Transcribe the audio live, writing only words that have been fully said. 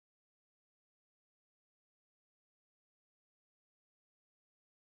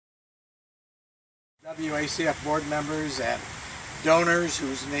WACF board members and donors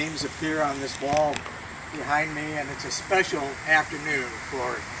whose names appear on this wall behind me, and it's a special afternoon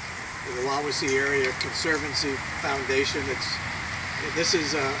for the Wawasee Area Conservancy Foundation. This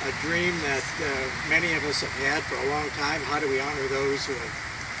is a dream that many of us have had for a long time. How do we honor those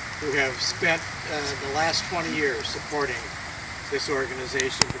who have spent the last 20 years supporting this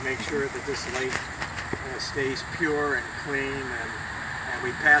organization to make sure that this lake stays pure and clean, and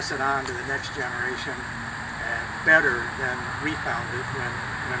we pass it on to the next generation better than we found it when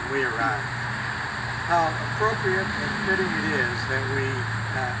we arrived. How appropriate and fitting it is that we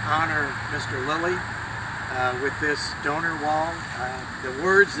honor Mr. Lilly with this donor wall. The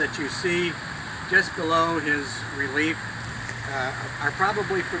words that you see just below his relief are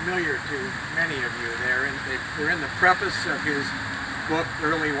probably familiar to many of you. They're in the preface of his book,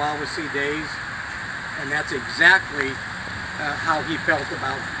 Early Wawasee Days, and that's exactly how he felt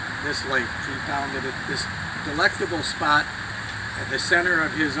about this lake. He found it this delectable spot at the center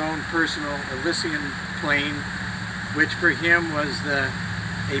of his own personal Elysian plain, which for him was the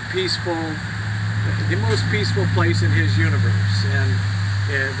most peaceful place in his universe. And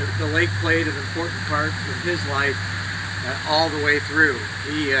the lake played an important part in his life all the way through.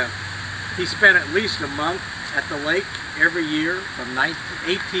 He spent at least a month at the lake every year from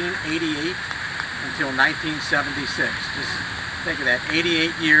 1888 until 1976. Just think of that,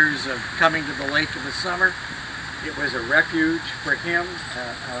 88 years of coming to the lake in the summer. It was a refuge for him,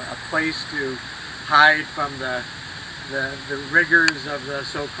 a place to hide from the rigors of the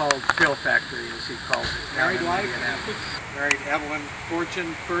so-called pill factory, as he called it. Married life? Married Evelyn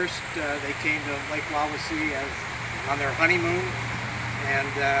Fortune first. They came to Lake Wawasee on their honeymoon, and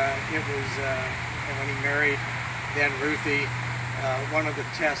when he married then Ruthie, one of the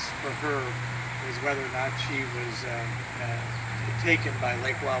tests for her was whether or not she was taken by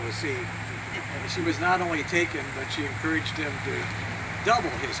Lake Wawasee. And she was not only taken, but she encouraged him to double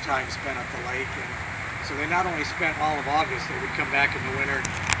his time spent at the lake. And so they not only spent all of August, they would come back in the winter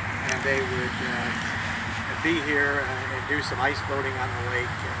and they would be here and do some ice boating on the lake.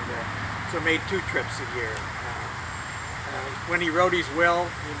 And so made 2 trips a year. When he wrote his will,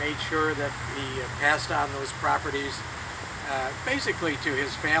 he made sure that he passed on those properties basically to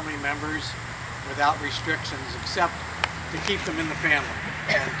his family members without restrictions, except to keep them in the family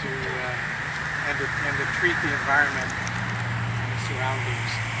and to treat the environment and the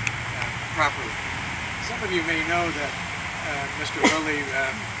surroundings properly. Some of you may know that Mr. Lilly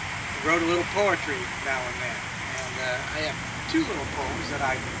wrote a little poetry now and then, and I have 2 little poems that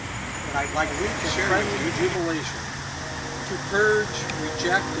I'd like to share with you. Jubilation. To purge,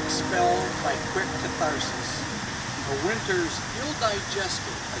 reject, expel by quick catharsis a winter's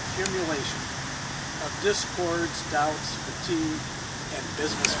ill-digested accumulation of discords, doubts, fatigue, and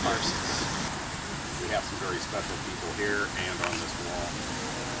business farces. We have some very special people here and on this wall.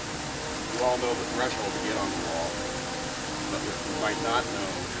 You all know the threshold to get on the wall, but what you might not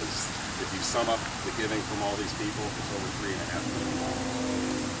know is if you sum up the giving from all these people, it's over $3.5 million.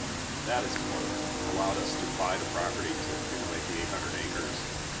 That is what allowed us to buy the property to accumulate the 800 acres,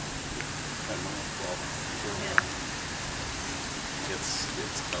 10 miles, 12 miles. It's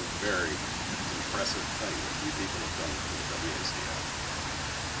a very impressive thing that you people have done for the WACF.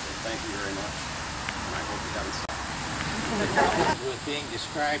 So thank you very much, and I hope you haven't stopped. With being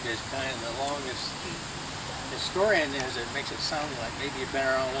described as kind of the longest historian is, it makes it sound like maybe you've been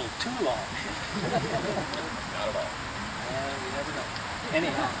around a little too long. Not at all. You never know.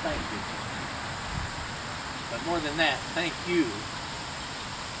 Anyhow, thank you. But more than that, thank you.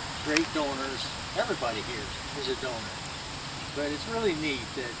 Great donors. Everybody here is a donor. But it's really neat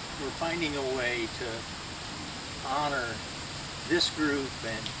that we're finding a way to honor this group,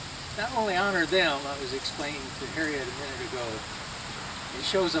 and not only honor them, I was explaining to Harriet a minute ago, it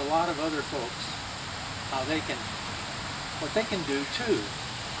shows a lot of other folks how what they can do too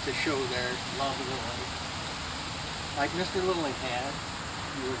to show their love of the lake. Like Mr. Lilly had,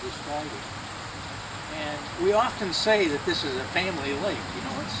 you were describing. And we often say that this is a family lake. You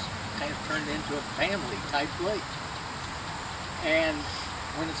know, it's kind of turned into a family type lake. And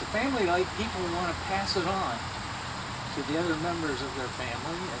when it's a family lake, people want to pass it on to the other members of their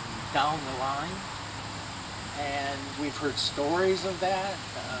family and down the line. And we've heard stories of that.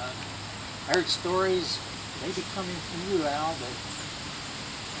 I heard stories maybe coming from you, Al, that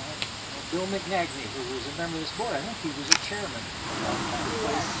Bill McNagny, who was a member of this board, I think he was a chairman of that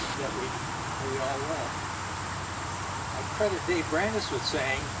place that we all love. I credit Dave Brandis with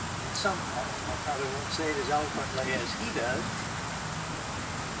saying, and some, I probably won't say it as eloquently as he does,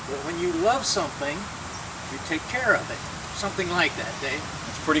 but when you love something, you take care of it. Something like that, Dave.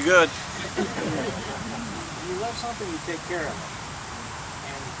 That's pretty good. You love something, you take care of it.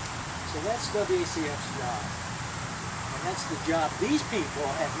 And so that's WACF's job. And that's the job these people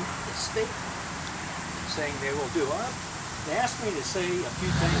have made a statement saying they will do. They asked me to say a few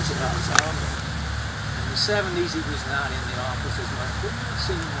things about Sam. In the 70s, he was not in the office as much, but you would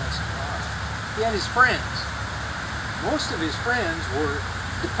see him once in a while. He had his friends. Most of his friends were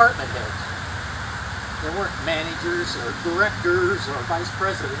department heads. They weren't managers or directors or vice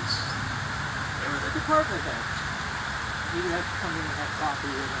presidents. They were the department heads. You'd have to come in and have coffee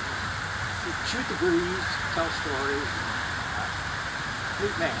with them. He'd shoot the breeze, tell stories.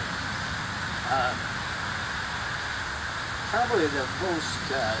 Neat man. Probably the most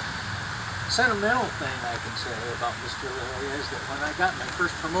sentimental thing I can say about Mr. Lilly is that when I got my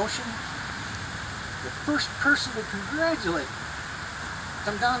first promotion, the first person to congratulate me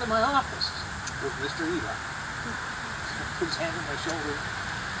come down to my office was Mr. Eli. Put his hand on my shoulder.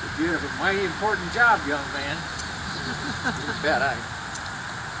 Said, "You have a mighty important job, young man." Bet I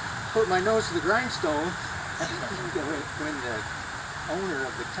put my nose to the grindstone when the owner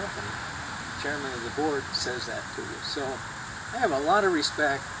of the company, chairman of the board, says that to you. So I have a lot of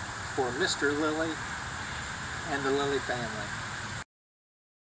respect for Mr. Lilly and the Lilly family.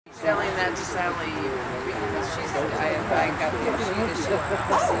 Selling that to Sally because she's I got the she deceased.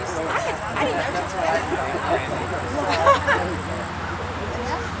 That's what I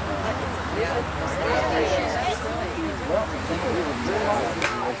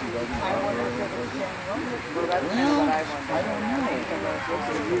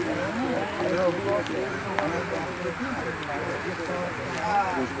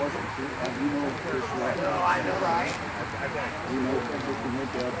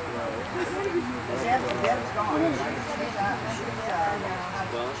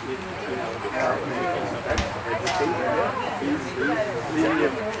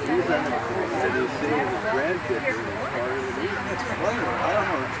grandkids